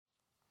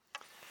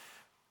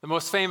The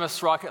most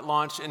famous rocket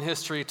launch in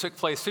history took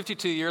place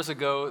 52 years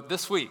ago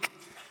this week.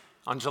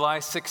 On July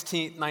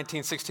 16,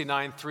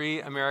 1969,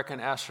 3 American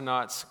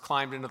astronauts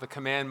climbed into the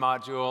command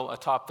module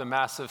atop the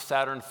massive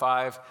Saturn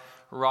V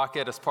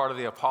rocket as part of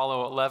the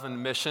Apollo 11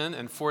 mission.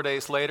 And 4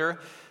 days later,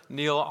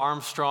 Neil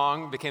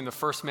Armstrong became the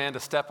first man to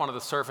step onto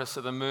the surface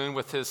of the moon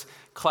with his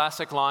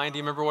classic line. Do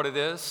you remember what it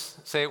is?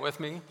 Say it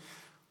with me.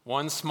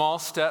 One small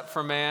step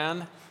for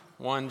man,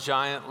 one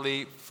giant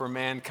leap for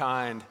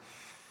mankind.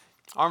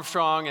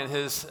 Armstrong and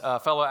his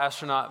fellow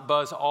astronaut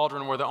Buzz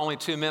Aldrin were the only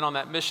 2 men on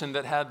that mission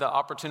that had the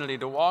opportunity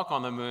to walk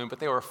on the moon, but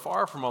they were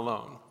far from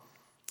alone.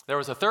 There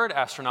was a third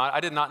astronaut.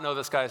 I did not know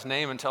this guy's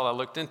name until I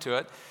looked into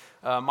it.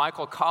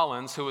 Michael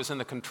Collins, who was in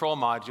the control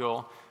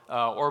module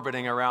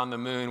orbiting around the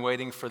moon,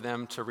 waiting for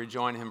them to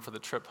rejoin him for the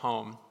trip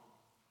home.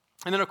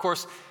 And then, of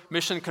course,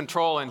 Mission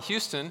Control in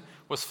Houston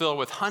was filled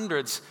with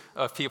hundreds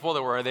of people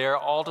that were there,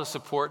 all to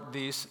support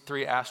these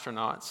 3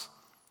 astronauts.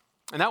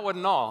 And that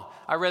wasn't all.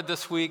 I read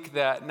this week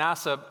that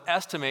NASA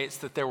estimates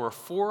that there were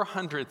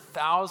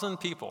 400,000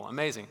 people,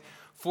 amazing,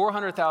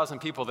 400,000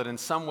 people that in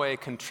some way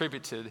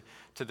contributed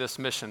to this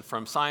mission,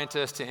 from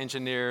scientists to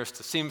engineers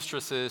to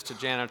seamstresses to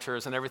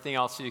janitors and everything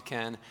else you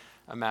can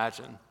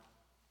imagine.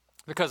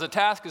 Because a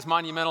task as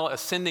monumental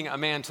as sending a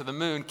man to the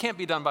moon can't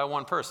be done by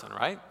one person,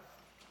 right?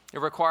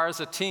 It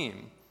requires a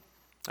team,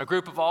 a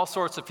group of all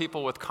sorts of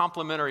people with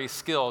complementary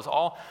skills,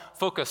 all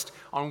focused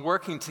on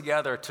working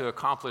together to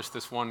accomplish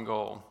this one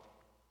goal.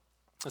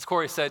 As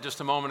Corey said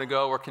just a moment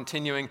ago, we're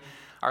continuing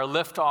our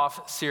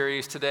Liftoff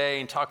series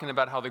today and talking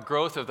about how the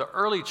growth of the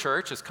early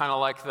church is kind of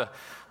like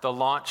the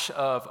launch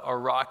of a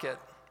rocket.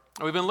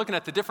 We've been looking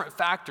at the different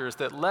factors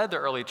that led the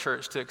early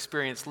church to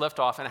experience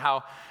liftoff and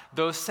how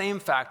those same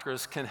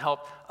factors can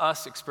help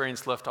us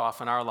experience liftoff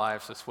in our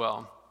lives as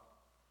well.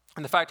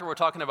 And the factor we're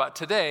talking about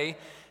today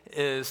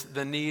is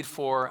the need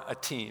for a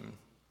team.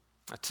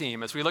 A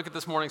team. As we look at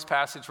this morning's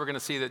passage, we're going to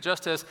see that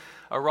just as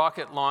a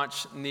rocket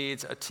launch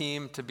needs a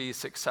team to be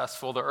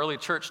successful, the early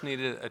church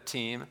needed a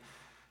team,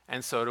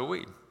 and so do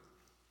we.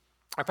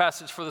 Our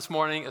passage for this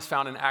morning is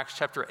found in Acts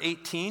chapter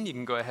 18. You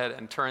can go ahead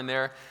and turn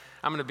there.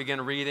 I'm going to begin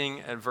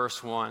reading at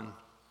verse 1.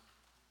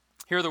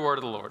 Hear the word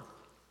of the Lord.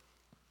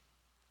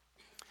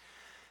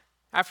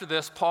 After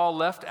this, Paul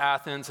left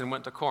Athens and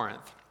went to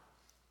Corinth.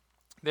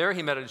 There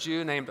he met a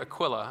Jew named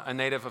Aquila, a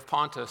native of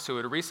Pontus, who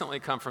had recently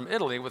come from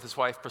Italy with his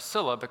wife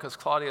Priscilla because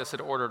Claudius had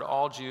ordered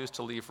all Jews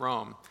to leave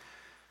Rome.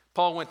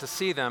 Paul went to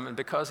see them, and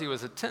because he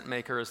was a tent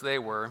maker as they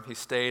were, he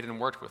stayed and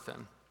worked with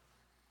them.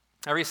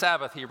 Every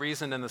Sabbath he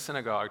reasoned in the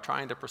synagogue,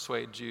 trying to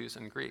persuade Jews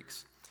and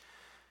Greeks.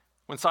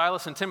 When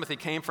Silas and Timothy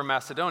came from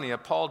Macedonia,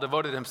 Paul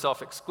devoted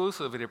himself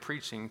exclusively to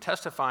preaching,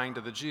 testifying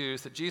to the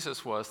Jews that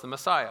Jesus was the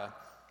Messiah.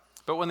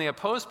 But when they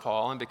opposed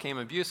Paul and became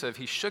abusive,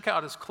 he shook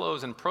out his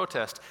clothes in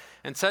protest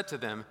and said to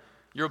them,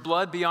 "Your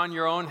blood be on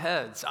your own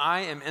heads.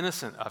 I am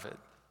innocent of it.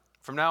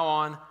 From now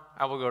on,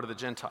 I will go to the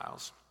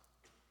Gentiles."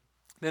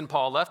 Then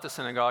Paul left the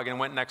synagogue and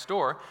went next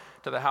door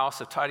to the house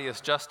of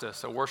Titius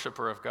Justus, a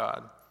worshiper of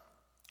God.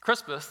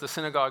 Crispus, the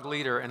synagogue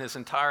leader, and his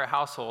entire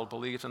household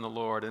believed in the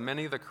Lord, and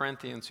many of the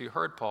Corinthians who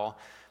heard Paul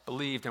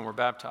believed and were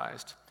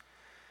baptized.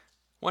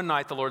 One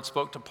night the Lord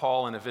spoke to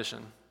Paul in a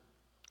vision.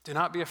 "Do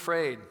not be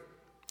afraid.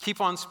 Keep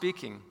on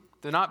speaking.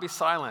 Do not be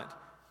silent,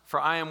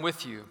 for I am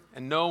with you,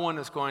 and no one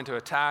is going to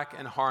attack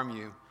and harm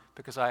you,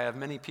 because I have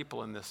many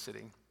people in this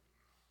city."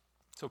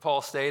 So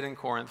Paul stayed in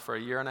Corinth for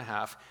 1.5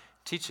 years,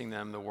 teaching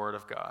them the word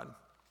of God.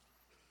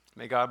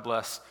 May God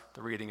bless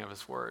the reading of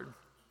his word.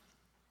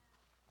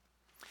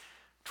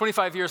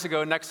 25 years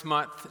ago, next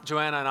month,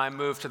 Joanna and I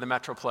moved to the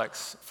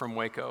Metroplex from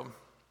Waco.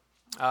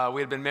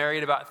 We had been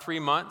married about 3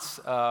 months.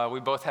 We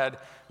both had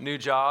new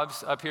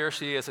jobs up here.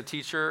 She as a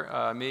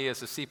teacher, me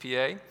as a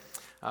CPA.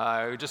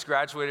 We just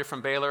graduated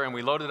from Baylor, and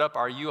we loaded up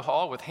our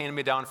U-Haul with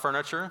hand-me-down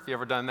furniture, if you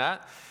ever done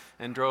that,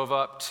 and drove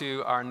up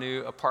to our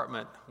new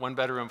apartment,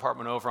 1-bedroom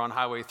apartment over on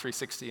Highway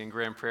 360 in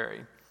Grand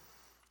Prairie.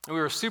 And we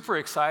were super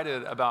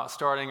excited about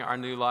starting our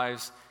new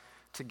lives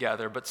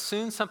together, but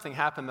soon something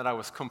happened that I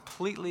was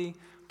completely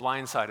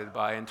blindsided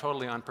by and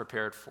totally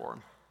unprepared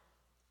for.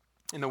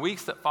 In the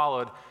weeks that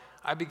followed,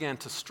 I began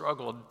to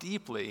struggle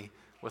deeply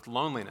with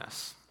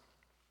loneliness.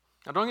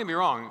 Now, don't get me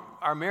wrong,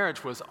 our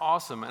marriage was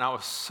awesome, and I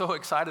was so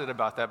excited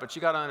about that, but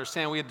you got to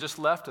understand, we had just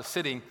left a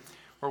city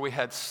where we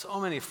had so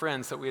many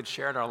friends that we had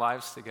shared our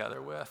lives together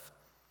with.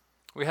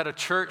 We had a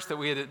church that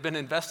we had been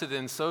invested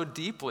in so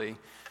deeply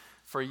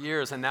for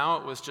years, and now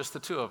it was just the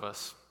 2 of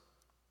us.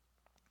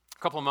 A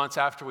couple of months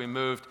after we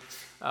moved,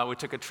 we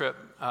took a trip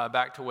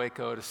back to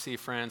Waco to see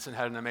friends and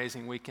had an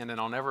amazing weekend, and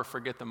I'll never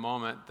forget the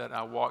moment that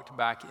I walked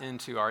back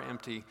into our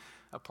empty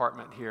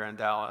apartment here in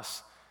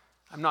Dallas.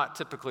 I'm not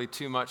typically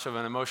too much of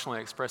an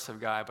emotionally expressive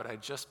guy, but I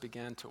just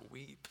began to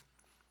weep.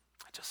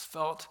 I just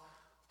felt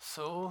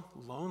so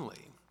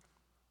lonely.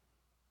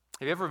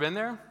 Have you ever been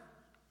there?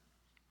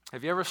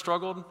 Have you ever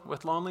struggled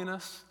with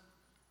loneliness?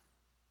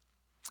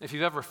 If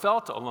you've ever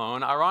felt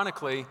alone,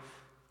 ironically,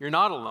 you're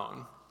not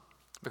alone,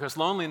 because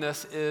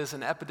loneliness is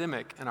an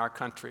epidemic in our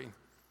country.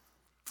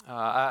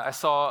 I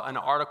saw an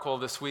article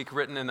this week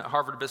written in the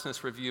Harvard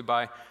Business Review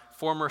by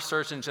former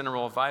Surgeon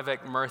General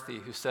Vivek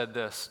Murthy, who said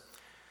this.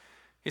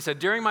 He said,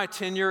 "During my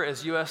tenure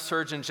as U.S.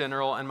 Surgeon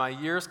General and my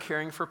years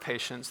caring for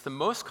patients, the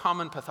most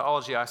common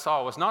pathology I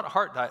saw was not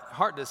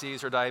heart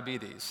disease or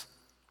diabetes.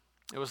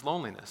 It was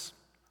loneliness.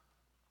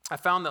 I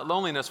found that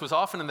loneliness was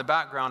often in the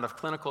background of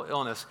clinical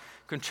illness,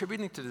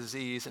 contributing to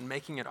disease and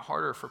making it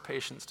harder for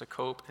patients to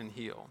cope and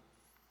heal."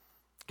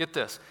 Get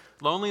this,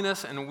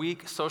 loneliness and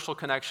weak social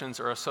connections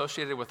are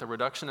associated with a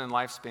reduction in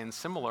lifespan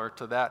similar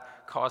to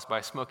that caused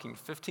by smoking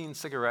 15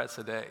 cigarettes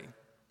a day.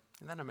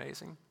 Isn't that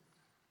amazing?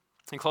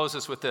 He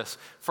closes with this,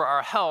 "For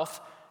our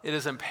health, it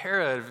is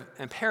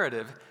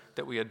imperative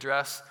that we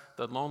address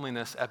the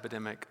loneliness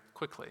epidemic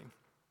quickly."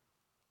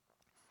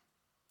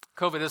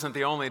 COVID isn't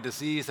the only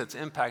disease that's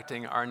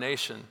impacting our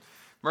nation.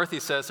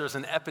 Murthy says there's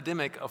an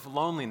epidemic of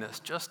loneliness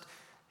just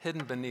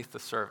hidden beneath the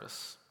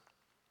surface.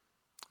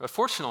 But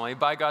fortunately,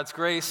 by God's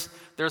grace,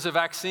 there's a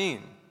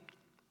vaccine.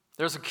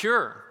 There's a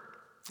cure.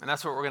 And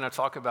that's what we're going to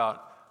talk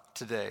about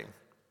today.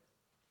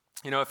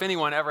 You know, if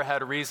anyone ever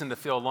had a reason to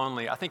feel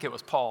lonely, I think it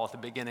was Paul at the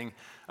beginning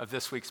of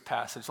this week's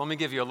passage. Let me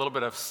give you a little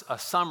bit of a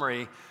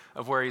summary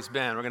of where he's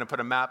been. We're going to put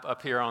a map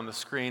up here on the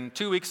screen.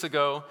 2 weeks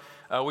ago,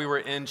 we were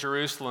in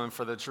Jerusalem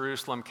for the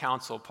Jerusalem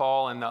Council.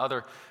 Paul and the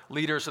other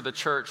leaders of the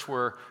church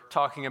were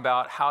talking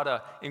about how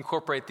to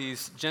incorporate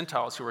these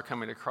Gentiles who were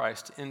coming to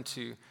Christ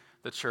into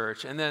the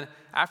church. And then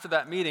after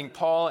that meeting,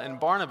 Paul and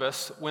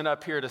Barnabas went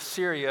up here to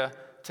Syria,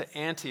 to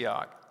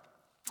Antioch.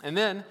 And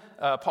then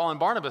Paul and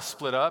Barnabas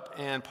split up,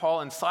 and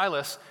Paul and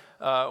Silas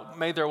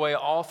made their way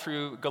all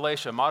through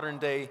Galatia,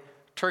 modern-day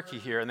Turkey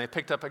here, and they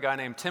picked up a guy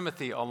named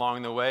Timothy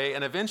along the way,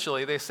 and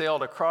eventually they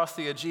sailed across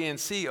the Aegean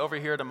Sea over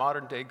here to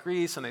modern-day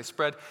Greece, and they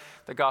spread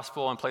the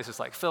gospel in places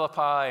like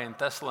Philippi and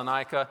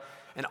Thessalonica,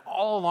 and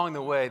all along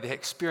the way they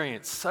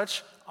experienced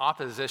such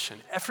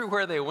opposition.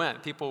 Everywhere they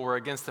went, people were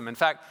against them. In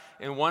fact,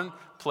 in one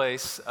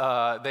place,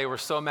 they were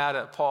so mad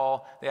at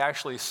Paul, they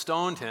actually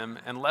stoned him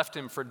and left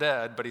him for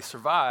dead, but he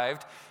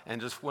survived and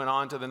just went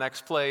on to the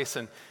next place,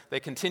 and they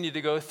continued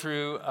to go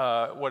through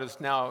what is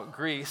now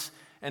Greece.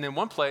 And in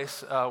one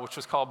place, which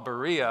was called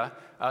Berea,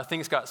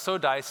 things got so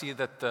dicey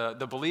that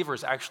the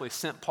believers actually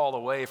sent Paul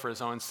away for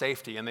his own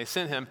safety, and they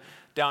sent him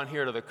down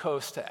here to the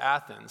coast to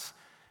Athens.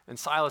 And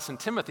Silas and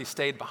Timothy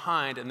stayed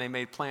behind, and they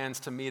made plans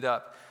to meet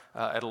up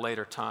at a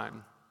later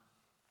time.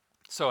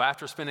 So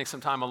after spending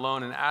some time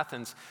alone in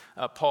Athens,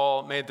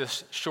 Paul made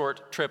this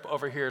short trip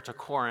over here to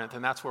Corinth,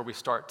 and that's where we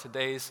start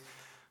today's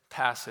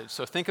passage.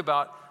 So think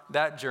about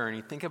that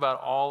journey. Think about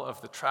all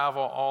of the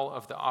travel, all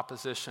of the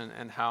opposition,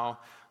 and how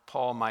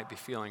Paul might be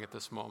feeling at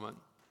this moment.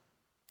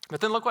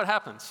 But then look what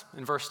happens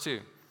in verse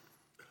 2.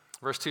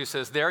 Verse 2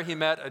 says, "There he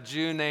met a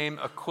Jew named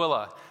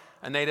Aquila,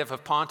 a native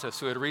of Pontus,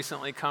 who had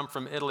recently come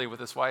from Italy with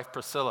his wife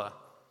Priscilla."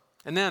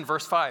 And then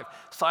verse 5,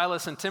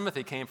 Silas and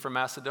Timothy came from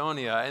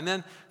Macedonia. And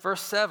then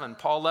verse 7,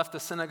 Paul left the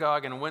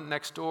synagogue and went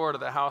next door to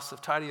the house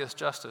of Titius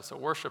Justus, a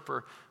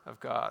worshiper of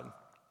God.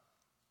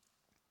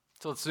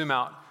 So let's zoom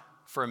out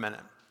for a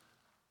minute.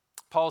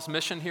 Paul's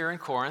mission here in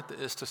Corinth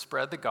is to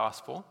spread the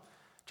gospel.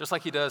 Just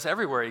like he does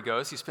everywhere he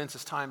goes, he spends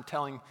his time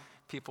telling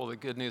people the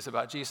good news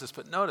about Jesus.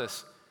 But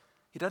notice,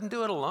 he doesn't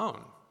do it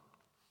alone.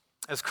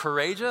 As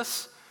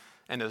courageous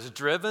and as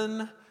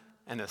driven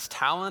and as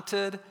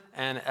talented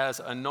and as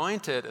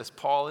anointed as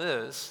Paul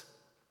is,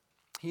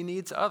 he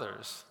needs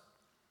others.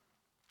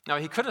 Now,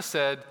 he could have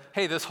said,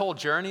 hey, this whole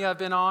journey I've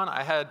been on,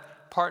 I had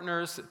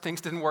partners,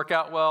 things didn't work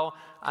out well,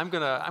 I'm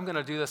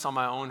gonna do this on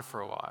my own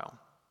for a while.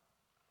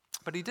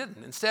 But he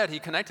didn't. Instead, he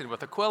connected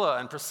with Aquila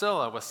and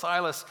Priscilla, with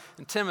Silas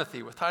and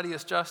Timothy, with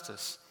Titius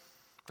Justus,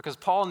 because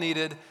Paul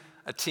needed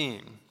a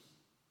team,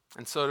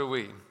 and so do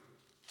we. And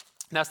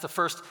that's the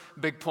first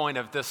big point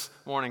of this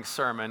morning's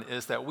sermon,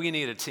 is that we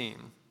need a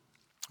team.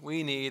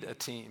 We need a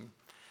team.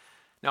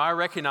 Now, I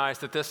recognize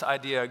that this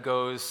idea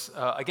goes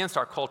against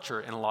our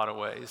culture in a lot of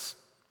ways.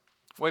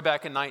 Way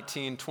back in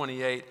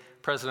 1928,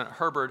 President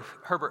Herbert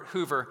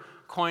Hoover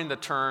coined the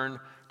term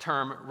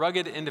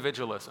rugged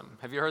individualism.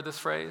 Have you heard this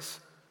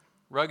phrase?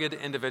 Rugged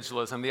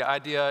individualism. The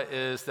idea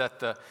is that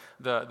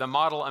the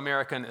model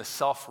American is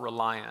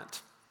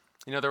self-reliant.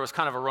 You know, there was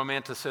kind of a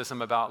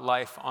romanticism about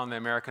life on the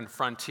American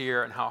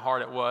frontier and how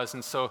hard it was.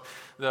 And so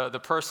the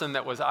person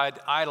that was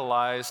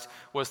idolized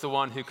was the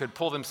one who could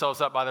pull themselves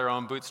up by their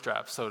own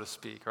bootstraps, so to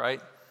speak, right?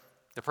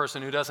 The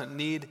person who doesn't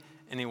need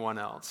anyone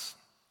else.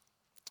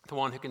 The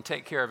one who can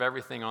take care of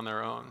everything on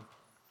their own.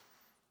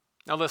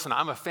 Now listen,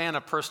 I'm a fan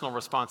of personal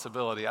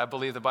responsibility. I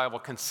believe the Bible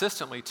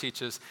consistently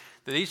teaches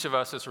that each of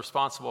us is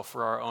responsible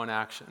for our own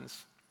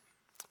actions.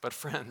 But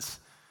friends,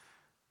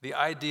 the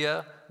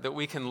idea that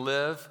we can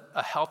live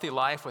a healthy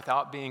life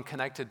without being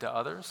connected to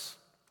others,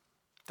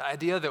 the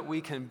idea that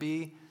we can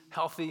be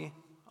healthy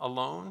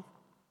alone,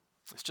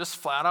 it's just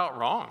flat out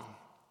wrong.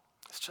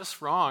 It's just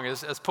wrong.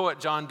 As poet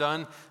John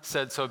Donne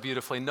said so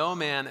beautifully, no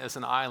man is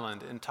an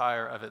island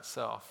entire of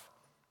itself.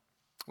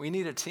 We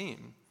need a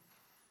team.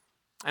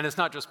 And it's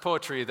not just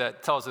poetry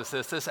that tells us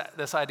this.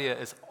 This idea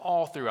is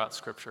all throughout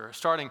Scripture,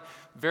 starting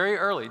very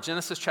early,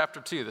 Genesis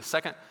chapter 2, the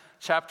second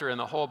chapter in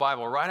the whole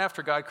Bible. Right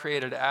after God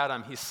created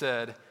Adam, he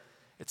said,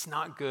 "It's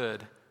not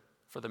good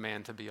for the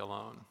man to be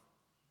alone."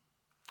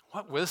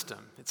 What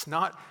wisdom. It's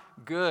not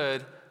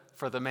good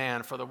for the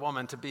man, for the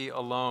woman to be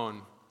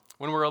alone.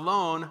 When we're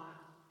alone,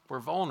 we're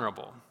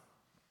vulnerable.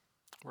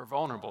 We're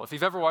vulnerable. If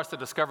you've ever watched the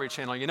Discovery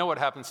Channel, you know what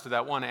happens to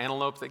that one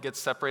antelope that gets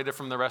separated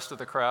from the rest of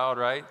the crowd,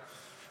 right?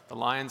 The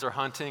lions are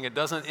hunting. It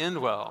doesn't end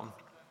well.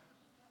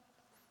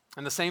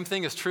 And the same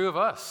thing is true of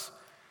us.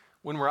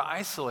 When we're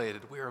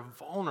isolated, we are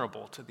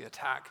vulnerable to the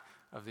attack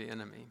of the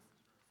enemy.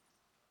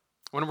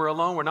 When we're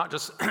alone, we're not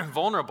just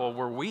vulnerable,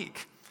 we're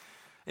weak.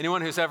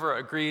 Anyone who's ever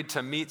agreed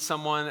to meet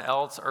someone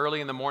else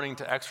early in the morning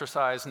to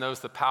exercise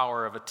knows the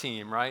power of a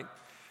team, right?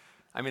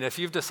 I mean, if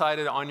you've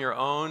decided on your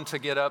own to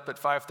get up at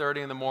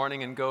 5:30 in the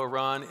morning and go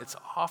run, it's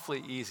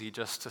awfully easy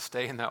just to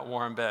stay in that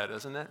warm bed,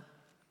 isn't it?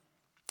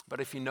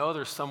 But if you know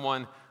there's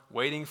someone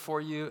waiting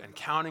for you and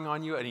counting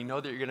on you, and you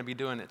know that you're going to be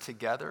doing it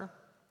together,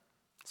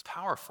 it's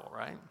powerful,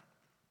 right?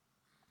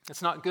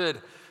 It's not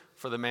good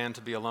for the man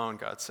to be alone,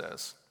 God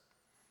says.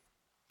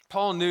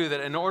 Paul knew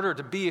that in order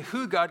to be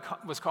who God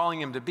was calling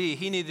him to be,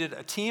 he needed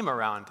a team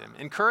around him,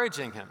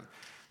 encouraging him,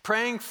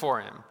 praying for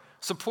him,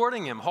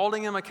 supporting him,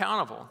 holding him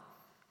accountable.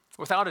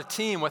 Without a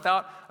team,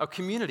 without a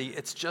community,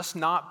 it's just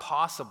not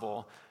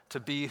possible to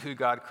be who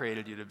God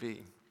created you to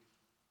be.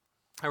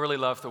 I really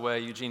love the way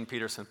Eugene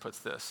Peterson puts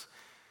this.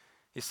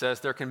 He says,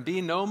 there can be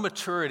no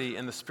maturity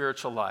in the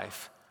spiritual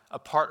life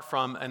apart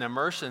from an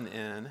immersion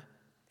in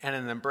and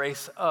an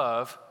embrace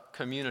of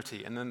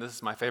community. And then this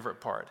is my favorite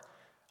part.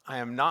 I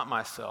am not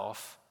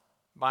myself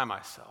by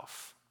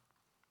myself.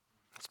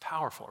 It's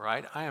powerful,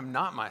 right? I am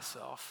not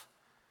myself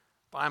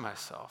by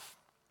myself.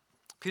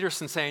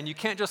 Peterson's saying you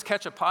can't just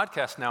catch a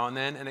podcast now and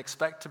then and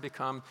expect to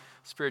become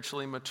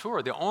spiritually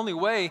mature. The only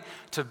way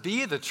to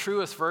be the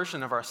truest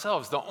version of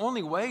ourselves, the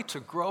only way to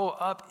grow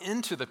up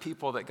into the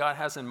people that God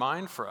has in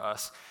mind for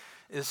us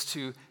is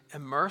to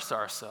immerse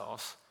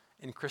ourselves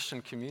in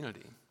Christian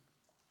community.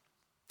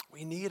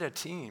 We need a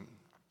team.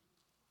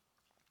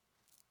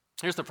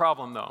 Here's the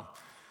problem, though.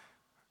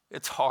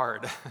 It's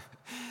hard.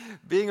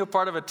 Being a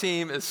part of a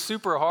team is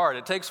super hard.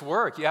 It takes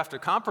work. You have to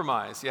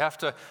compromise. You have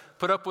to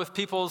put up with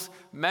people's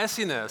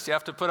messiness. You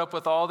have to put up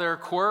with all their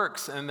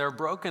quirks and their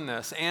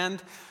brokenness.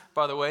 And,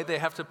 by the way, they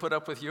have to put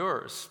up with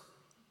yours.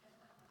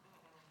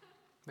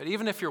 But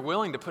even if you're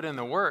willing to put in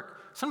the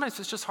work, sometimes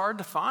it's just hard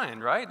to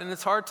find, right? And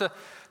it's hard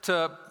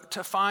to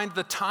find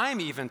the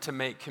time even to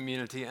make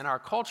community in our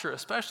culture,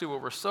 especially where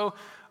we're so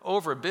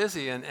over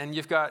busy and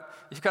you've got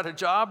a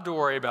job to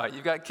worry about,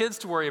 you've got kids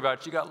to worry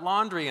about, you've got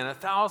laundry and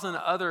 1,000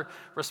 other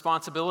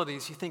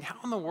responsibilities. You think, how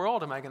in the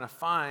world am I going to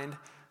find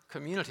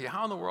community?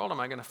 How in the world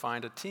am I going to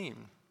find a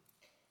team?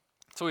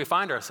 So we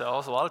find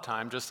ourselves a lot of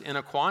time just in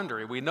a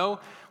quandary. We know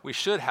we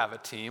should have a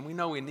team. We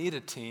know we need a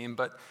team,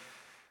 but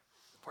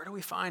where do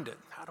we find it?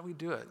 How do we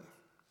do it?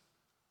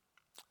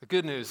 The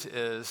good news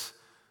is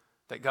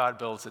that God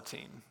builds a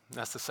team. And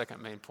that's the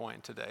second main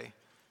point today.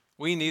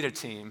 We need a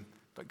team,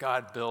 but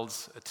God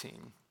builds a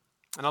team.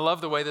 And I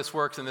love the way this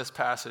works in this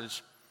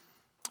passage.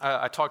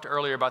 I talked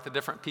earlier about the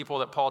different people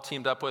that Paul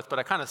teamed up with, but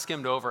I kind of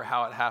skimmed over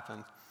how it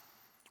happened.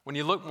 When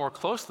you look more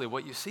closely,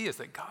 what you see is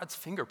that God's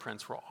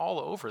fingerprints were all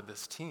over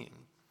this team.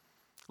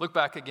 Look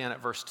back again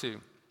at verse 2.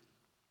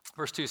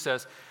 Verse 2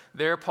 says,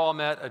 there Paul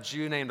met a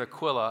Jew named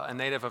Aquila, a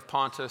native of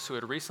Pontus, who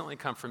had recently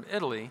come from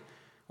Italy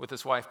with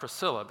his wife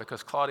Priscilla,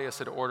 because Claudius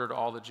had ordered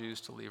all the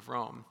Jews to leave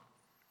Rome.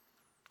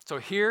 So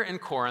here in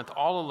Corinth,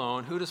 all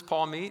alone, who does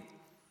Paul meet?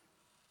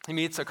 He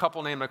meets a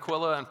couple named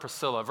Aquila and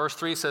Priscilla. Verse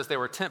 3 says they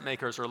were tent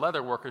makers or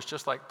leather workers,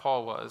 just like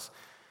Paul was.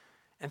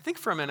 And think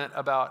for a minute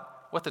about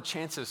what the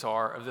chances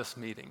are of this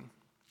meeting.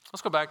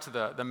 Let's go back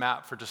to the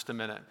map for just a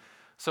minute.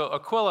 So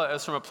Aquila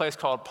is from a place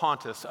called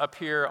Pontus, up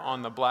here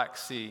on the Black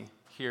Sea,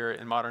 here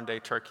in modern-day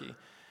Turkey.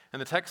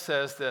 And the text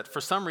says that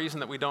for some reason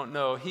that we don't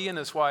know, he and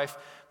his wife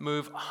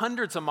move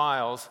hundreds of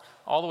miles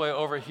all the way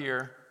over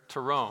here to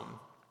Rome.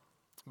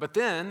 But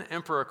then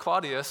Emperor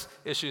Claudius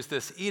issues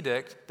this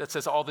edict that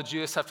says all the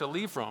Jews have to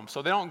leave Rome.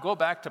 So they don't go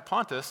back to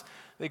Pontus,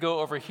 they go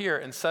over here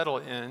and settle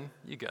in,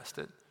 you guessed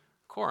it,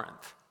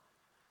 Corinth.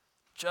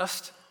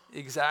 Just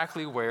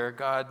exactly where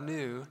God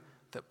knew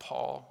that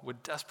Paul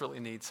would desperately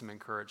need some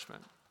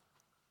encouragement.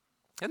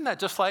 Isn't that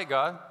just like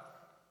God?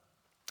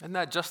 Isn't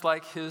that just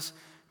like his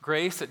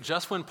grace, that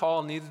just when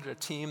Paul needed a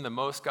team the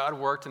most, God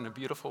worked in a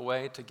beautiful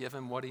way to give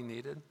him what he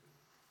needed?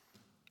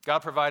 God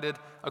provided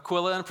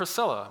Aquila and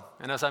Priscilla.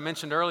 And as I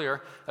mentioned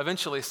earlier,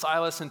 eventually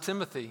Silas and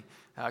Timothy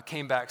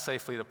came back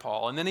safely to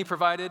Paul. And then he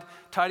provided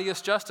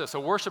Titius Justus, a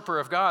worshiper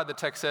of God, the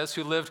text says,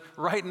 who lived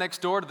right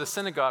next door to the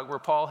synagogue where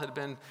Paul had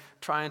been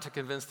trying to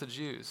convince the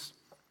Jews.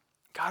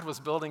 God was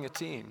building a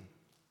team.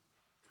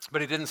 But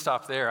he didn't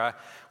stop there.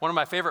 One of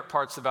my favorite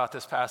parts about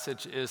this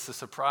passage is the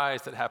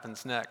surprise that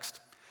happens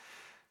next.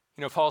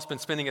 You know, Paul's been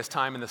spending his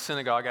time in the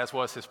synagogue, as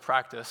was his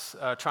practice,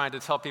 trying to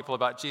tell people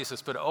about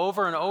Jesus, but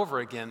over and over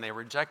again, they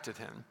rejected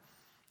him.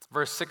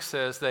 Verse 6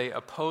 says they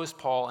opposed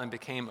Paul and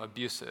became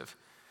abusive.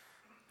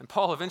 And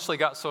Paul eventually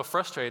got so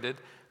frustrated,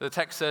 the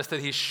text says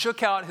that he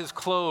shook out his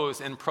clothes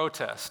in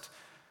protest.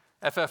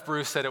 F.F.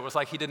 Bruce said it was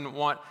like he didn't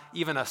want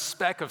even a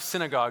speck of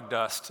synagogue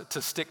dust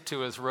to stick to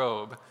his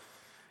robe.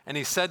 And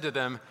he said to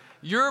them,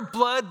 "Your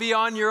blood be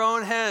on your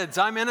own heads.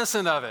 I'm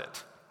innocent of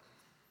it."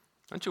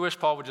 Don't you wish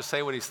Paul would just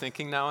say what he's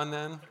thinking now and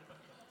then?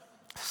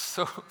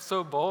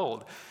 So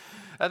bold.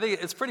 I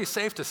think it's pretty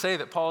safe to say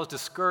that Paul is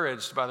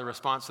discouraged by the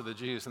response of the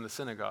Jews in the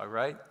synagogue,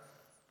 right?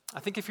 I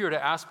think if you were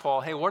to ask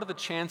Paul, hey, what are the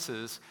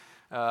chances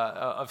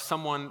of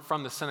someone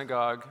from the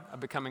synagogue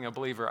becoming a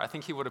believer, I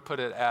think he would have put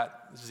it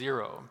at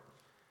 0.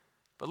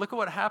 But look at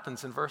what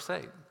happens in verse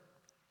 8.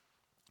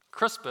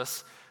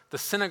 Crispus, the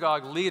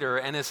synagogue leader,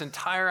 and his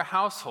entire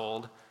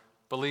household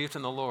believed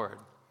in the Lord.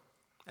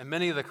 And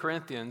many of the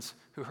Corinthians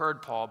who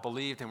heard Paul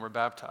believed and were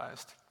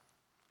baptized.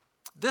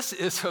 This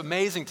is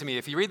amazing to me.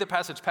 If you read the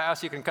passage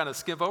past, you can kind of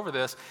skip over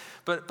this.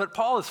 But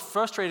Paul is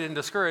frustrated and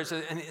discouraged,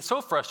 and he's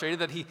so frustrated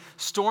that he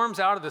storms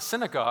out of the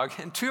synagogue.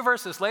 And 2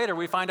 verses later,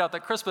 we find out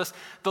that Crispus,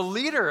 the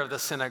leader of the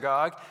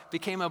synagogue,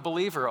 became a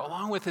believer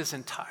along with his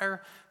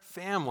entire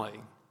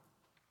family.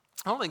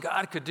 Only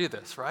God could do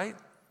this, right?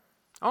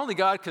 Only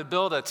God could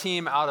build a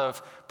team out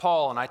of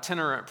Paul, an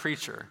itinerant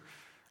preacher,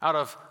 out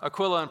of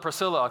Aquila and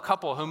Priscilla, a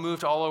couple who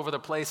moved all over the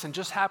place and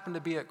just happened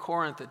to be at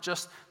Corinth at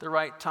just the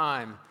right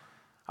time,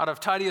 out of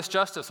Titius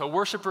Justus, a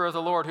worshiper of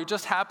the Lord who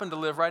just happened to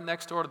live right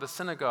next door to the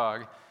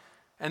synagogue,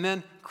 and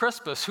then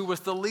Crispus, who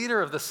was the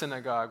leader of the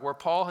synagogue, where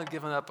Paul had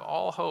given up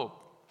all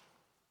hope.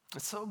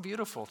 It's so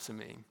beautiful to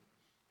me.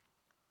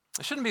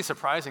 It shouldn't be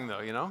surprising,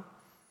 though,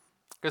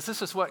 because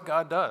this is what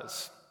God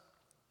does.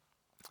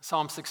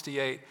 Psalm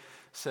 68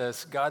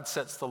 says, God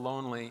sets the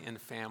lonely in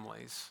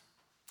families.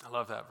 I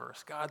love that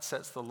verse. God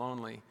sets the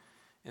lonely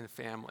in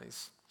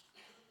families.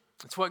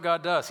 It's what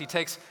God does. He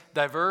takes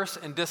diverse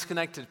and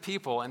disconnected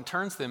people and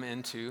turns them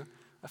into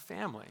a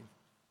family.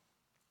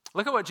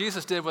 Look at what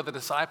Jesus did with the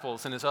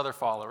disciples and his other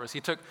followers. He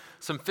took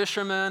some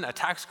fishermen, a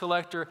tax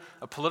collector,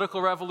 a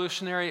political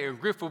revolutionary, a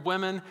group of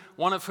women,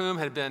 one of whom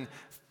had been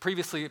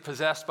previously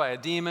possessed by a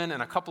demon,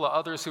 and a couple of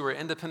others who were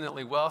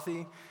independently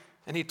wealthy,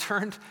 and he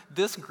turned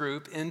this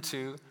group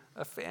into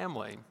a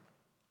family.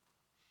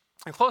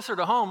 And closer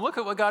to home, look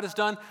at what God has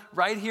done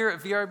right here at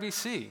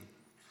VRBC.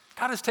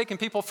 God has taken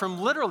people from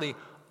literally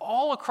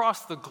all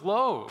across the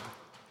globe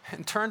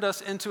and turned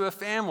us into a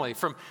family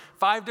from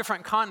 5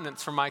 different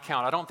continents from my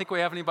count. I don't think we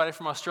have anybody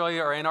from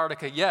Australia or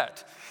Antarctica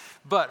yet,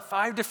 but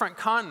 5 different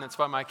continents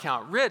by my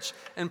count. Rich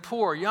and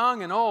poor,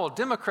 young and old,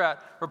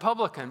 Democrat,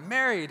 Republican,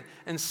 married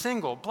and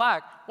single,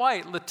 black,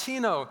 white,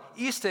 Latino,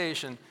 East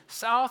Asian,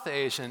 South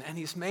Asian, and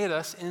he's made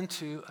us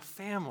into a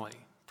family.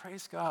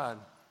 Praise God.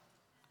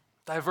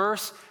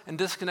 Diverse and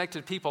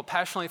disconnected people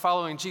passionately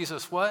following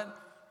Jesus, what?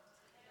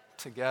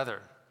 Together.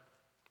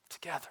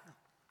 Together.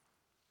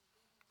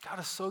 God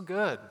is so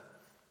good.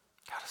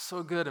 God is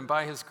so good, and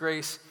by his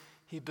grace,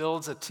 he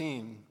builds a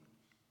team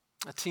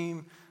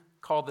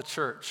called the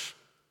church.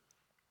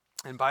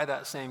 And by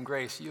that same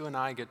grace, you and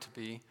I get to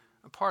be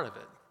a part of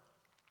it.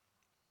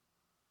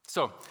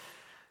 So,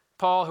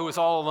 Paul, who was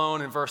all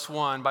alone in verse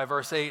 1, by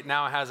verse 8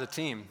 now has a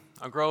team,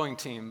 a growing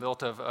team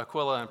built of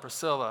Aquila and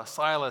Priscilla,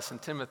 Silas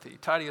and Timothy,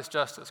 Titius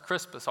Justus,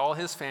 Crispus, all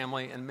his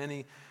family, and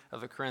many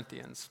of the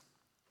Corinthians.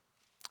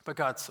 But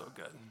God's so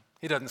good.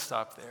 He doesn't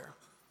stop there.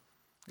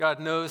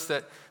 God knows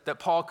that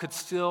Paul could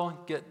still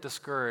get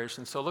discouraged.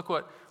 And so look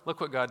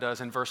what God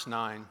does in verse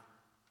 9.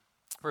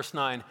 Verse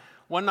 9,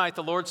 one night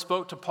the Lord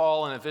spoke to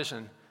Paul in a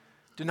vision.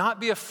 Do not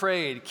be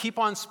afraid. Keep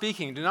on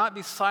speaking. Do not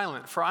be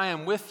silent, for I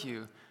am with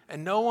you,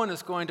 and no one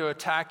is going to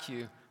attack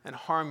you and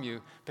harm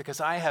you, because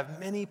I have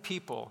many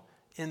people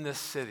in this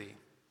city.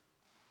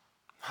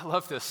 I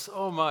love this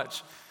so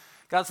much.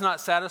 God's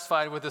not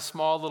satisfied with this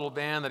small little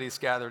band that he's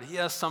gathered. He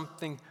has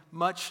something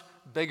much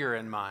bigger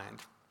in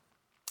mind.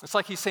 It's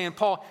like he's saying,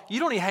 Paul, you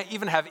don't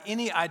even have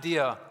any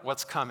idea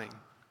what's coming.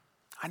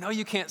 I know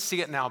you can't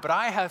see it now, but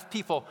I have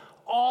people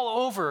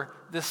all over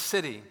this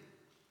city.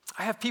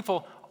 I have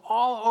people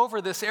all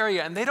over this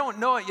area, and they don't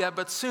know it yet,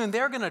 but soon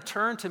they're going to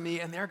turn to me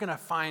and they're going to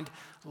find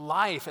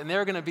life, and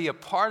they're going to be a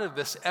part of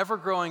this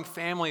ever-growing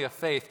family of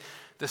faith,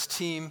 this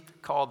team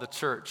called the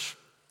church.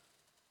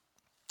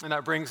 And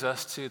that brings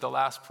us to the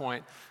last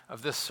point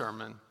of this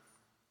sermon.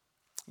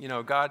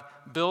 God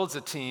builds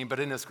a team, but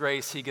in his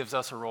grace, he gives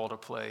us a role to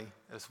play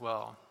as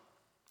well.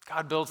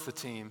 God builds the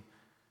team,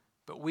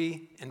 but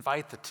we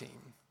invite the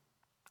team.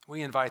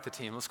 We invite the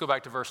team. Let's go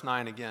back to verse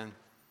 9 again.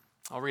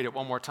 I'll read it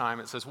one more time.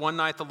 It says, one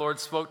night the Lord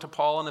spoke to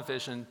Paul in a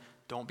vision.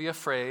 Don't be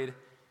afraid.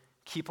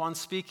 Keep on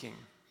speaking.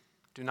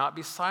 Do not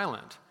be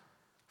silent,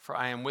 for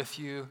I am with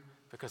you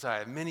because I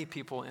have many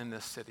people in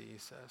this city, he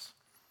says.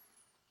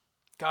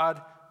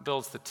 God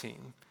builds the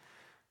team.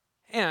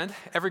 And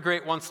every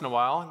great once in a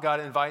while,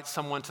 God invites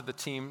someone to the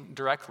team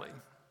directly.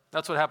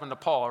 That's what happened to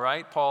Paul,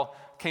 right? Paul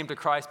came to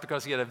Christ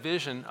because he had a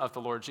vision of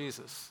the Lord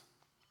Jesus.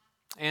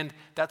 And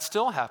that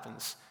still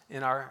happens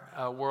in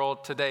our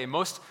world today,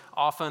 most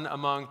often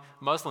among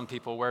Muslim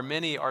people, where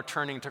many are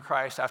turning to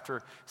Christ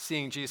after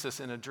seeing Jesus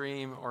in a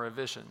dream or a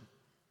vision.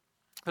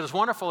 But as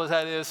wonderful as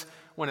that is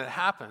when it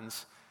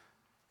happens,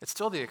 it's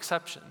still the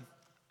exception.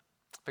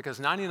 Because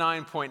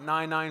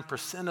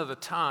 99.99% of the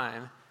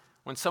time,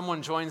 when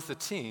someone joins the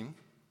team,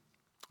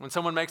 when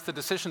someone makes the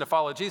decision to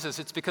follow Jesus,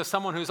 it's because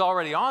someone who's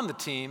already on the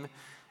team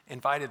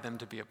invited them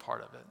to be a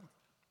part of it.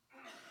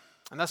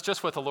 And that's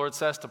just what the Lord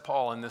says to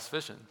Paul in this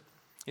vision.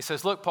 He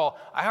says, look, Paul,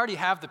 I already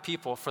have the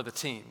people for the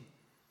team.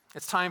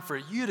 It's time for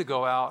you to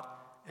go out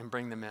and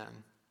bring them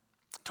in.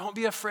 Don't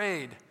be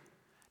afraid.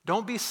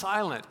 Don't be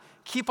silent.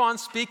 Keep on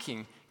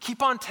speaking.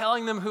 Keep on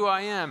telling them who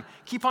I am.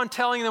 Keep on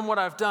telling them what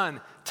I've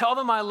done. Tell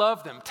them I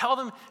love them. Tell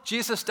them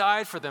Jesus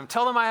died for them.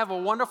 Tell them I have a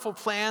wonderful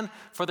plan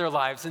for their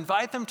lives.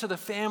 Invite them to the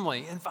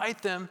family.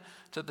 Invite them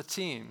to the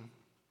team.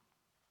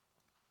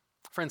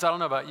 Friends, I don't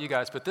know about you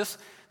guys, but this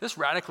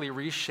radically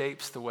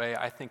reshapes the way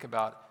I think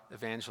about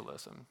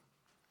evangelism.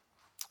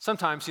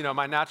 Sometimes,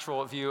 my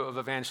natural view of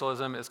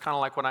evangelism is kind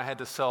of like when I had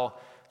to sell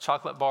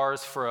chocolate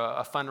bars for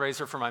a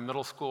fundraiser for my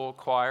middle school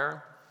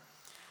choir.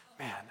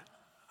 Man,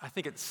 I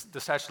think the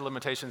statute of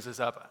limitations is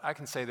up. I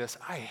can say this.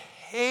 I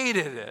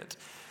hated it.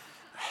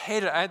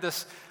 I had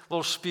this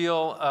little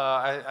spiel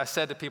I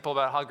said to people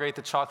about how great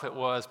the chocolate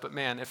was, but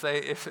man, if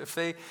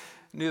they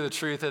knew the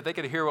truth, if they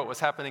could hear what was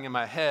happening in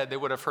my head, they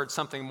would have heard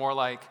something more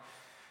like,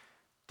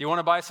 do you want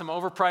to buy some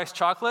overpriced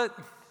chocolate?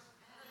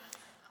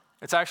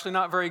 It's actually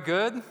not very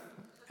good,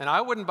 and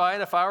I wouldn't buy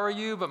it if I were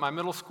you, but my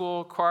middle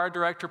school choir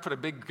director put a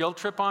big guilt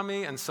trip on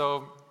me, and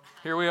so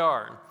here we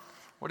are.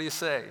 What do you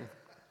say?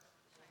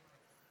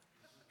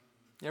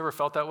 You ever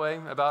felt that way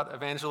about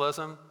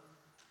evangelism?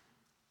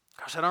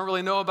 Gosh, I don't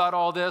really know about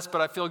all this,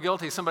 but I feel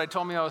guilty. Somebody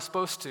told me I was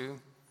supposed to.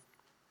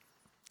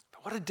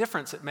 But what a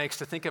difference it makes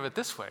to think of it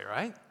this way,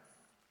 right?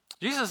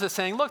 Jesus is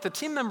saying, look, the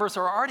team members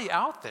are already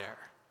out there.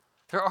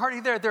 They're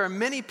already there. There are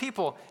many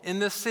people in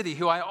this city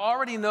who I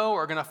already know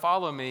are going to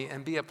follow me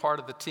and be a part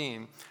of the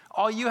team.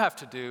 All you have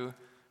to do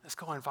is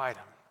go invite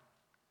them.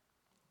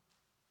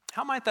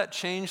 How might that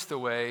change the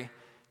way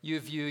you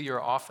view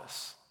your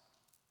office?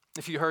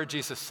 If you heard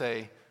Jesus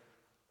say,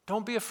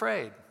 don't be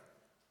afraid.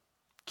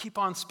 Keep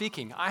on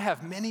speaking. I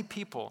have many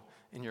people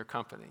in your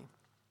company.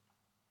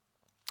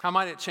 How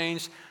might it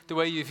change the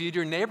way you viewed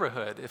your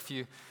neighborhood if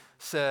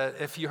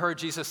you heard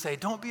Jesus say,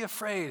 don't be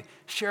afraid,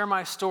 share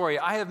my story.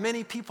 I have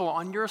many people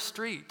on your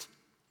street.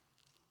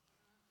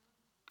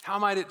 How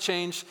might it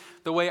change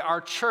the way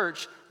our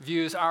church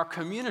views our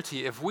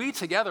community if we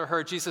together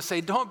heard Jesus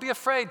say, don't be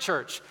afraid,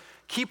 church.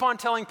 Keep on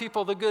telling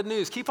people the good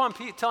news. Keep on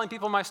telling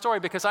people my story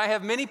because I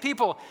have many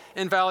people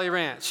in Valley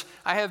Ranch.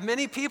 I have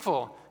many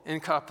people in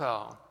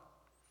Coppell.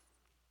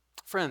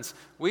 Friends,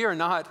 we are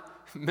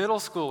not middle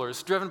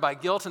schoolers driven by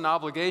guilt and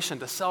obligation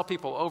to sell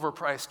people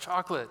overpriced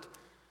chocolate.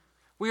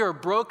 We are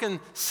broken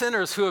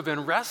sinners who have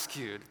been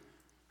rescued,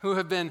 who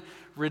have been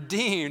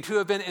redeemed, who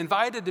have been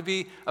invited to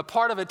be a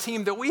part of a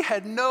team that we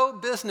had no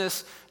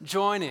business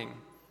joining,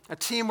 a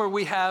team where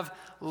we have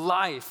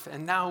life,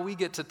 and now we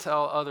get to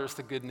tell others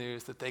the good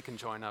news that they can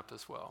join up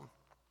as well.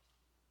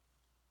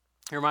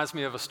 It reminds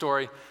me of a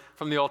story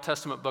from the Old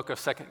Testament book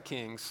of 2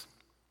 Kings.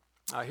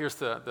 Here's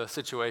the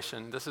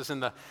situation. This is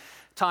in the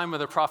time of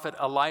the prophet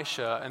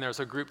Elisha, and there's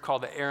a group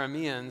called the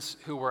Arameans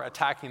who were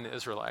attacking the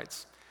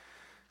Israelites.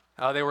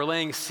 They were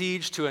laying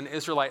siege to an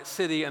Israelite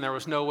city, and there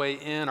was no way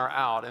in or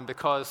out. And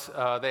because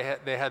they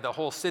had the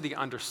whole city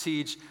under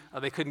siege,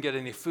 they couldn't get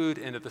any food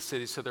into the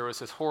city, so there was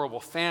this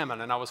horrible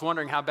famine. And I was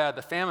wondering how bad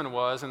the famine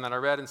was, and then I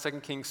read in 2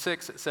 Kings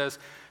 6, it says,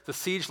 the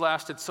siege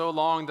lasted so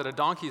long that a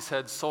donkey's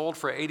head sold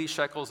for 80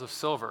 shekels of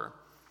silver.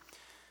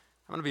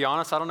 I'm going to be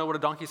honest, I don't know what a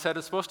donkey's head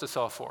is supposed to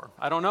sell for.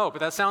 I don't know, but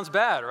that sounds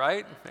bad,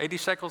 right? 80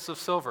 shekels of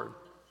silver.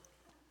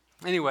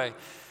 Anyway,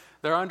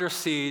 they're under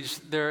siege.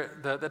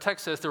 The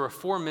text says there were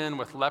 4 men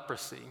with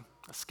leprosy,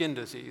 a skin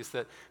disease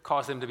that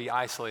caused them to be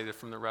isolated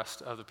from the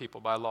rest of the people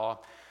by law.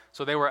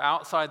 So they were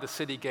outside the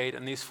city gate,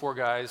 and these 4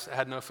 guys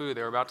had no food.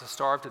 They were about to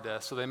starve to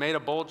death. So they made a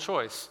bold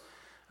choice.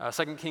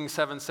 2 Kings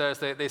 7 says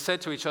they said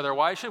to each other,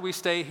 why should we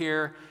stay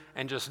here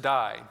and just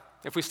die?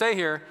 If we stay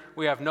here,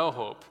 we have no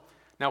hope.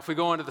 Now, if we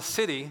go into the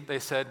city, they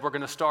said, we're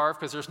going to starve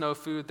because there's no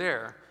food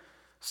there.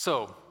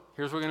 So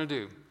here's what we're going to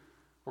do.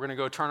 We're going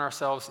to go turn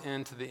ourselves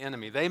into the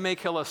enemy. They may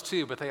kill us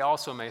too, but they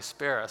also may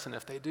spare us. And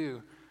if they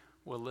do,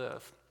 we'll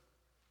live.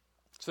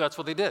 So that's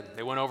what they did.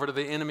 They went over to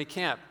the enemy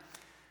camp.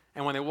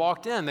 And when they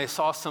walked in, they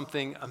saw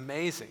something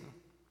amazing.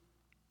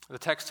 The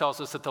text tells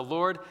us that the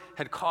Lord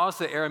had caused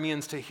the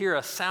Arameans to hear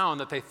a sound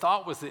that they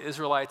thought was the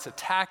Israelites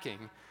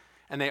attacking.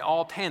 And they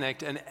all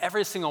panicked, and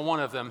every single one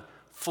of them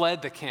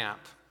fled the camp.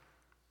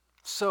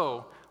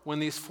 So when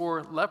these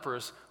 4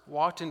 lepers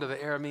walked into the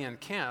Aramean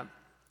camp,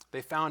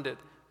 they found it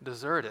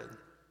deserted.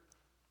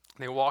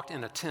 They walked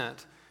in a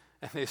tent,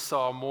 and they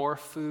saw more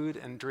food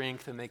and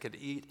drink than they could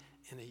eat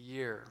in a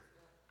year.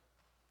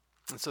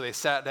 And so they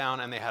sat down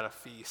and they had a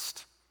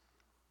feast.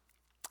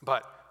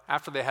 But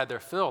after they had their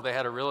fill, they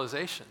had a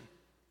realization.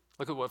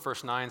 Look at what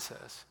verse 9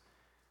 says.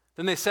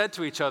 Then they said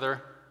to each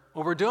other,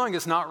 what we're doing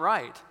is not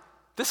right.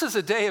 This is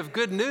a day of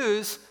good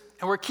news,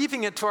 and we're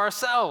keeping it to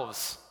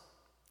ourselves.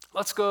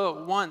 Let's go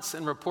at once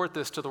and report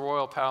this to the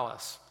royal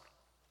palace.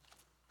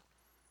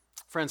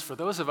 Friends, for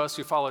those of us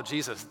who follow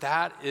Jesus,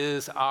 that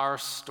is our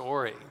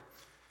story.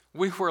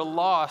 We were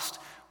lost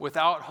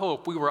without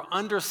hope. We were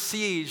under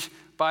siege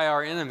by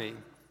our enemy.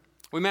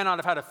 We may not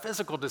have had a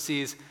physical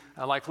disease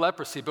like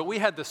leprosy, but we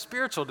had the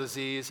spiritual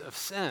disease of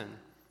sin.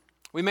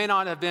 We may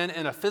not have been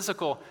in a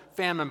physical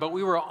famine, but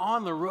we were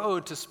on the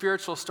road to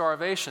spiritual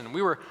starvation.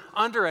 We were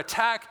under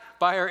attack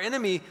by our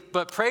enemy,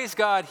 but praise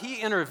God,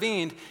 he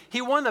intervened.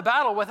 He won the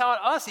battle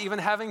without us even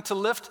having to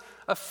lift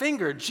a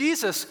finger.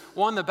 Jesus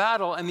won the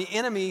battle and the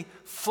enemy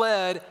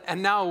fled,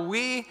 and now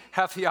we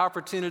have the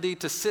opportunity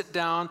to sit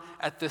down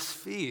at this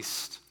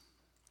feast.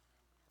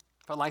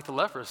 But like the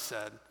lepers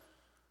said,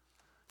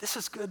 this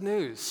is good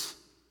news.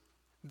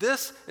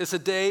 This is a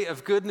day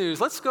of good news.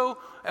 Let's go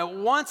at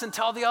once and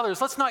tell the others.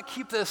 Let's not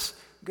keep this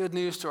good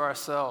news to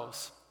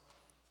ourselves.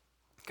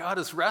 God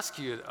has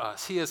rescued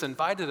us. He has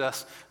invited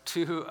us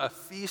to a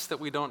feast that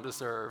we don't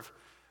deserve.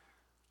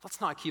 Let's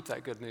not keep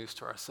that good news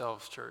to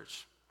ourselves,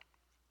 church.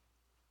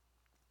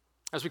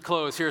 As we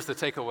close, here's the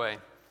takeaway.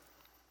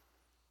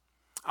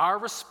 Our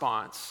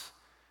response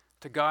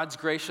to God's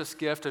gracious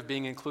gift of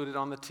being included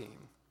on the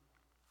team,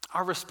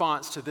 our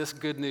response to this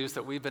good news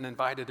that we've been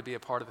invited to be a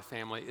part of the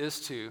family is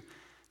to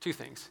two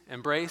things: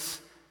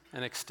 embrace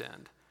and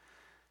extend.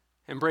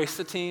 Embrace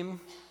the team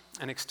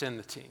and extend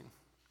the team.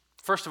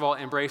 First of all,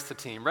 embrace the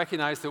team.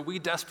 Recognize that we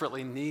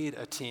desperately need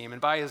a team.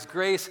 And by his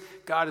grace,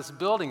 God is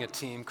building a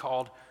team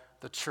called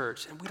the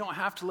church. And we don't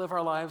have to live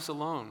our lives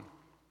alone.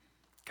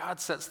 God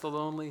sets the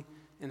lonely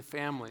in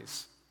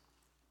families.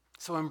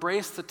 So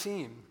embrace the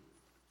team.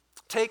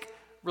 Take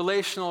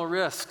relational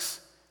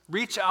risks.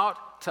 Reach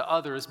out to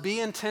others. Be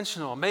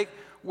intentional. Make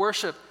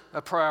worship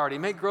a priority.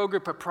 Make Grow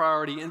Group a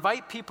priority.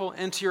 Invite people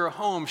into your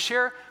home.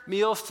 Share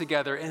meals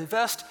together.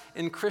 Invest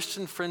in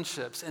Christian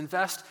friendships.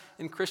 Invest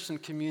in Christian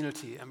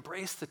community.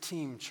 Embrace the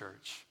team,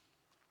 church.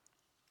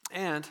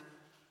 And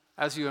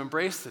as you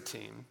embrace the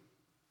team,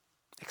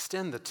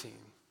 extend the team.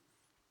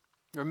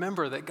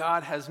 Remember that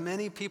God has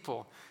many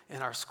people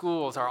in our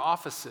schools, our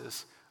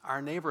offices,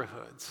 our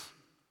neighborhoods.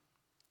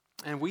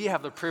 And we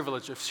have the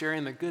privilege of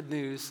sharing the good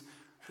news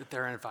that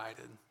they're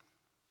invited.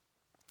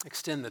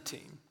 Extend the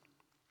team.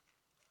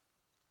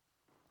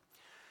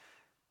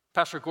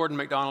 Pastor Gordon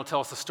MacDonald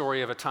tells the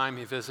story of a time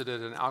he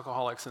visited an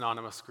Alcoholics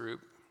Anonymous group.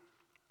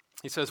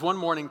 He says, "One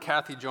morning,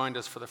 Kathy joined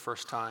us for the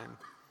first time.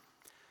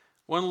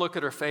 One look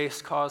at her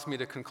face caused me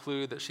to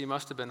conclude that she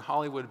must have been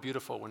Hollywood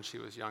beautiful when she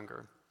was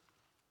younger.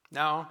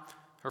 Now,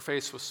 her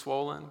face was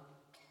swollen,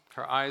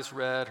 her eyes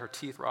red, her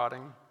teeth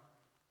rotting.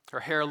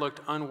 Her hair looked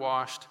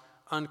unwashed,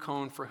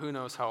 uncombed for who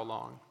knows how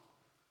long.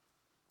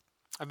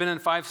 I've been in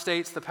 5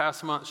 states the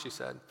past month," she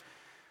said.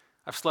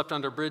 "I've slept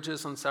under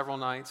bridges on several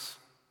nights,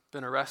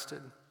 been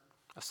arrested,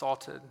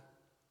 assaulted,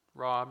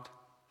 robbed."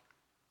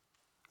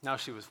 Now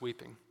she was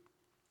weeping.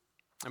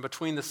 And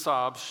between the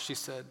sobs, she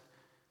said,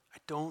 "I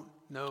don't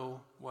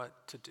know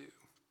what to do.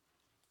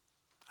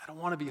 I don't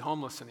want to be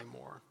homeless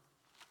anymore,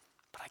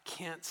 but I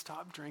can't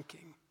stop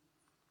drinking.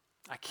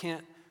 I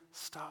can't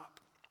stop."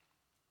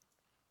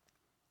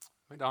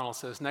 MacDonald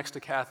says, next to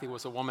Kathy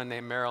was a woman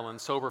named Marilyn,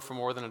 sober for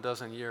more than a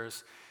dozen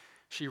years.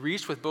 She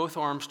reached with both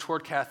arms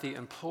toward Kathy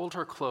and pulled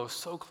her close,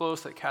 so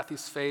close that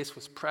Kathy's face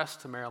was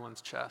pressed to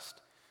Marilyn's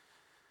chest.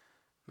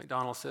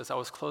 MacDonald says, "I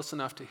was close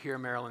enough to hear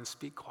Marilyn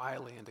speak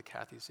quietly into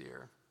Kathy's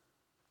ear.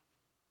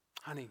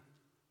 'Honey,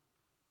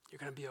 you're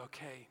going to be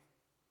okay.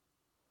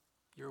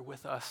 You're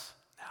with us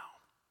now.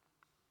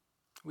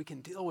 We can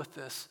deal with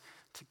this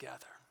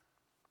together.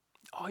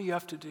 All you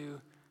have to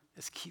do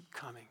is keep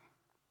coming.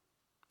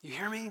 You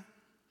hear me?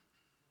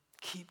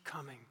 Keep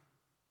coming.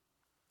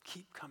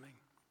 Keep coming."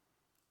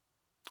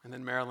 And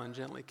then Marilyn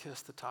gently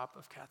kissed the top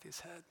of Kathy's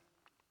head.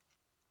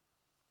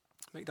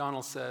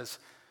 MacDonald says,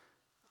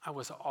 "I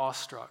was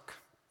awestruck.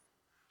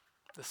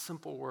 The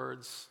simple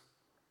words,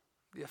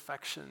 the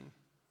affection,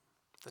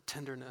 the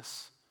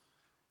tenderness,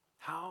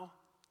 how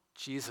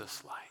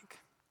Jesus-like."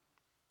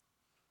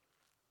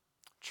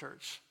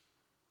 Church,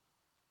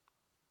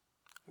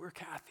 we're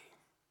Kathy.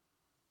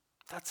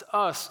 That's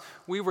us.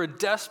 We were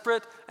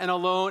desperate and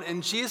alone,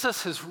 and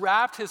Jesus has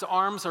wrapped his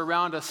arms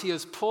around us. He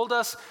has pulled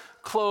us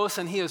close,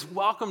 and he has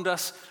welcomed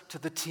us to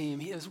the team.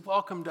 He has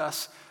welcomed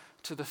us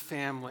to the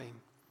family.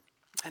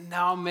 And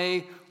now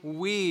may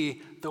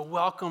we, the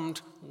welcomed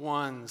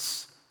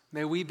ones,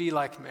 may we be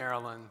like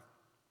Marilyn.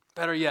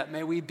 Better yet,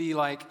 may we be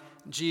like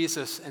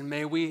Jesus, and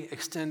may we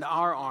extend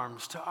our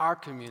arms to our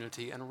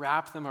community and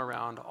wrap them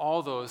around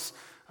all those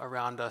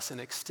around us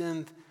and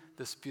extend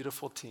this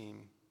beautiful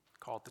team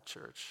called the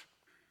church.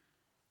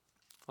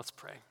 Let's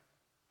pray.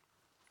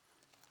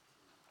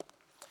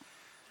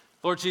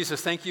 Lord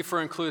Jesus, thank you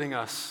for including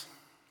us.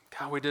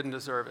 God, we didn't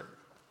deserve it.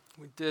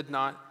 We did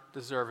not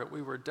deserve it.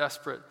 We were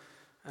desperate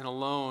and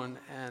alone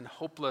and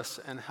hopeless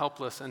and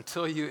helpless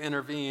until you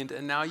intervened,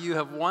 and now you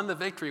have won the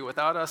victory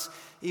without us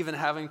even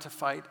having to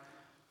fight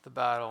the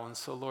battle. And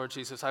so, Lord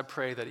Jesus, I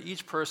pray that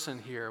each person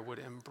here would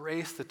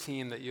embrace the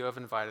team that you have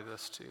invited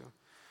us to,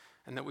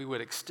 and that we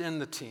would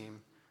extend the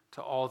team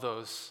to all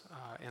those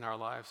in our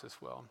lives as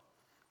well.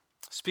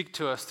 Speak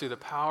to us through the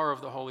power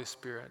of the Holy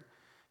Spirit.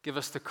 Give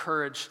us the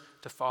courage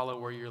to follow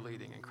where you're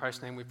leading. In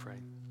Christ's name we pray.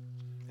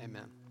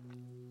 Amen.